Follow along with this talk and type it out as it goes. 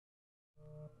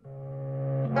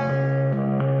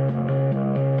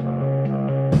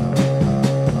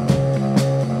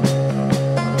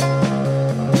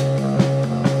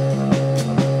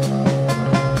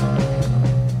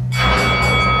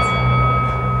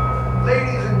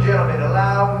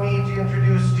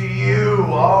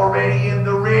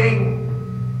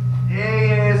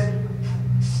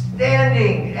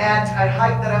at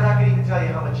height that I'm not going to even tell you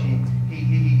how much he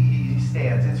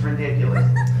stands. It's ridiculous.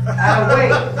 At a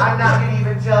weight, I'm not going to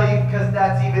even tell you because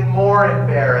that's even more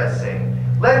embarrassing.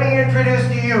 Let me introduce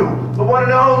to you the one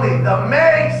and only, the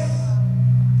Mace!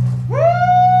 Woo!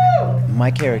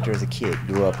 My character as a kid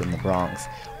grew up in the Bronx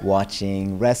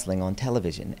watching wrestling on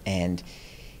television, and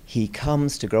he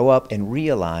comes to grow up and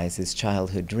realize his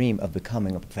childhood dream of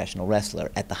becoming a professional wrestler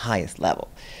at the highest level.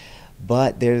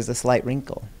 But there's a slight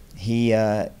wrinkle. He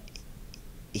ends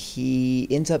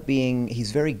up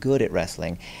he's very good at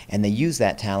wrestling, and they use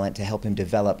that talent to help him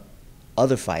develop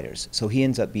other fighters. So he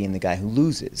ends up being the guy who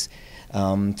loses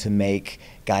to make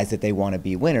guys that they want to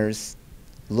be winners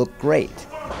look great.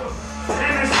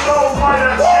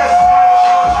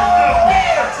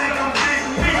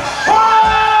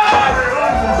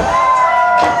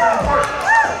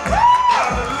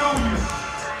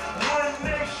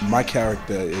 My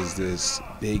character is this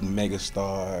big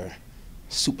megastar,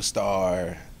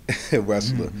 superstar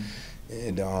wrestler,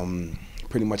 and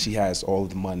pretty much he has all of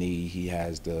the money. He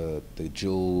has the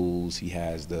jewels. He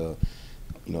has the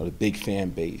big fan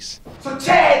base. So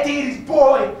Chad Deity's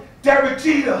boy, Derek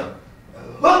Jeter,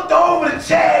 looked over to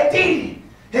Chad Deity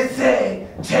and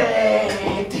said, "Chad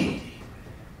Deity,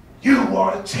 you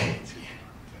are the champion,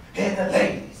 and the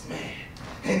ladies, man,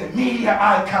 and the media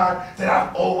icon that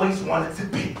I've always wanted to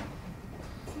be."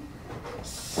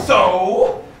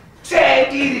 So Chad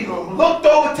Deity looked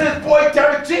over to his boy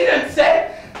Derek Jeter and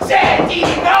said, "Chad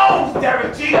Deity knows,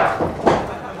 Derek Jeter.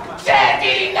 Chad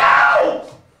Deity knows."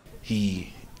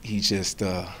 He's just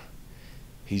an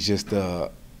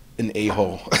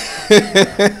a-hole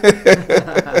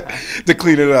to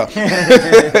clean it up.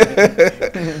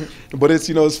 But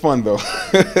it's fun though.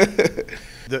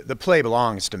 The play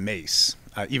belongs to Mace.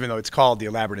 Even though it's called The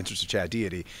Elaborate Interest of Chad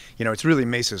Deity, it's really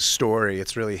Mace's story.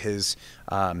 It's really his,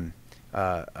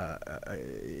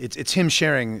 it's him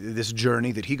sharing this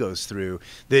journey that he goes through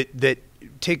that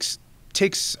takes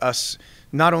us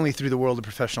not only through the world of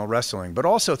professional wrestling, but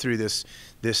also through this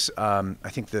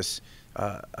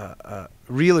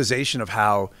realization of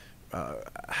how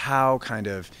kind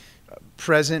of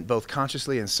present, both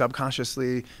consciously and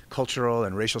subconsciously, cultural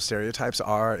and racial stereotypes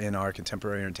are in our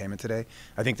contemporary entertainment today.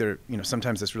 I think they're,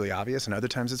 sometimes it's really obvious, and other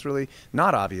times it's really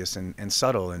not obvious and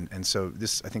subtle. And so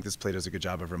I think this play does a good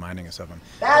job of reminding us of them.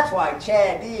 That's why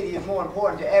Chad Deity is more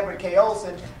important to Everett K.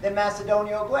 Olsen than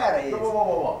Macedonio Guerra is.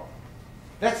 Whoa.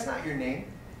 That's not your name.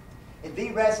 In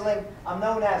V Wrestling, I'm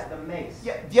known as the Mace.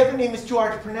 Yeah, the other name is too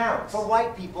hard to pronounce. For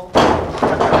white people.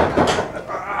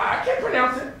 I can't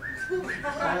pronounce it.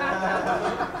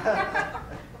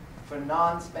 For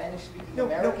non-Spanish speaking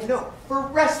Americans? No. For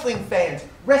wrestling fans.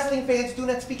 Wrestling fans do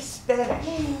not speak Spanish.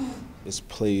 This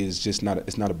play is just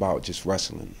it's not about just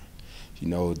wrestling.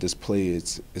 This play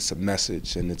it's a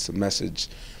message, and it's a message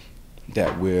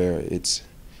that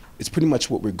it's pretty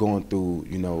much what we're going through,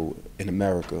 in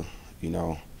America,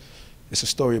 It's a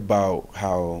story about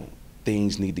how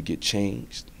things need to get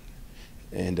changed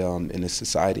and in a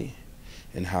society,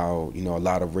 and how, a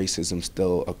lot of racism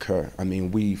still occur. I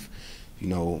mean, we've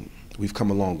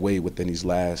come a long way within these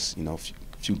last,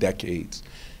 few decades.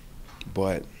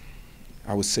 But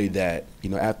I would say that,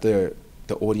 after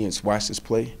the audience watched this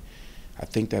play, I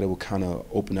think that it will kind of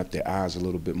open up their eyes a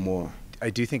little bit more. I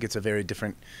do think it's a very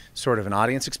different sort of an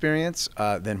audience experience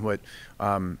than what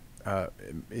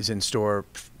is in store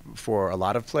for a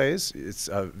lot of plays. It's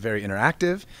very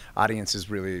interactive. Audience is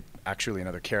really actually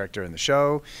another character in the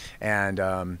show, and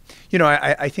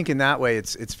I think in that way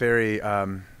it's very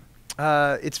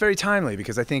timely,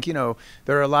 because I think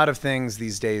there are a lot of things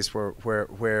these days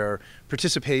where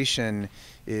participation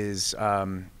is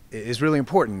really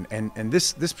important, and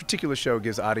this particular show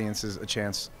gives audiences a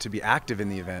chance to be active in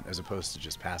the event as opposed to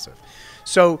just passive.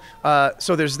 So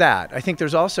there's that. I think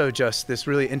there's also just this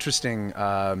really interesting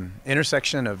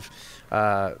intersection of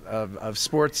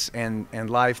sports and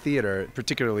live theater,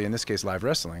 particularly in this case live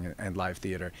wrestling and live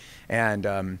theater,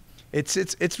 and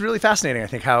it's really fascinating. I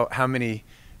think how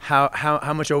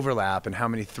much overlap and how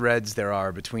many threads there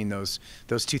are between those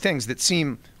two things that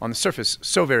seem on the surface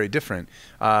so very different,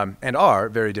 and are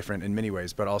very different in many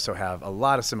ways, but also have a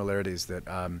lot of similarities that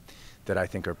I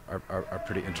think are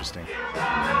pretty interesting.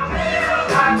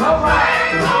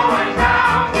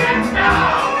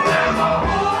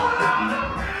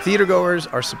 Theatergoers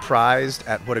are surprised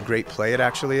at what a great play it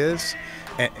actually is.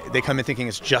 And they come in thinking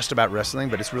it's just about wrestling,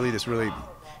 but it's really this really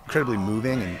incredibly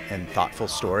moving and thoughtful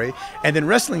story. And then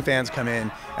wrestling fans come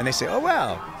in and they say, "Oh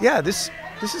wow, yeah, this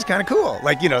is kind of cool."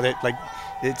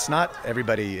 It's not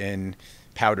everybody in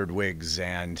powdered wigs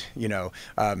and, you know,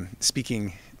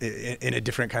 speaking in a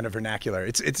different kind of vernacular.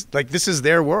 It's like this is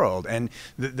their world, and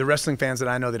the wrestling fans that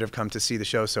I know that have come to see the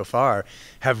show so far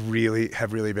have really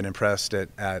been impressed at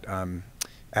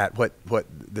what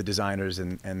the designers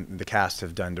and the cast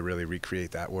have done to really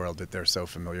recreate that world that they're so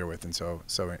familiar with and so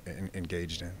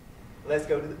engaged in. Let's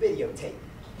go to the videotape.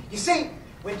 You see,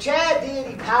 when Chad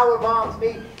Deity power bombs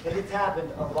me, and it's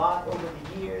happened a lot over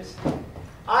the years,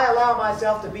 I allow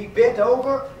myself to be bent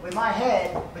over with my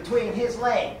head between his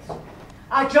legs.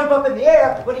 I jump up in the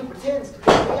air when he pretends to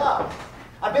pick me up.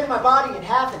 I bend my body in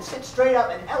half and sit straight up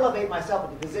and elevate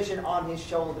myself into position on his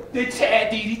shoulder. Then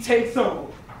Chad Deity takes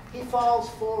over. He falls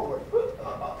forward.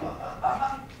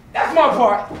 That's my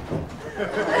part.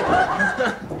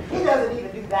 He doesn't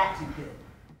even do that too good.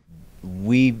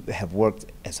 We have worked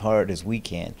as hard as we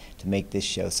can to make this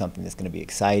show something that's going to be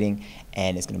exciting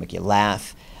and it's going to make you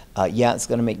laugh. Yeah, it's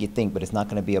going to make you think, but it's not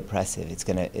going to be oppressive. It's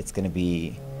going to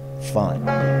be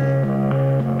fun.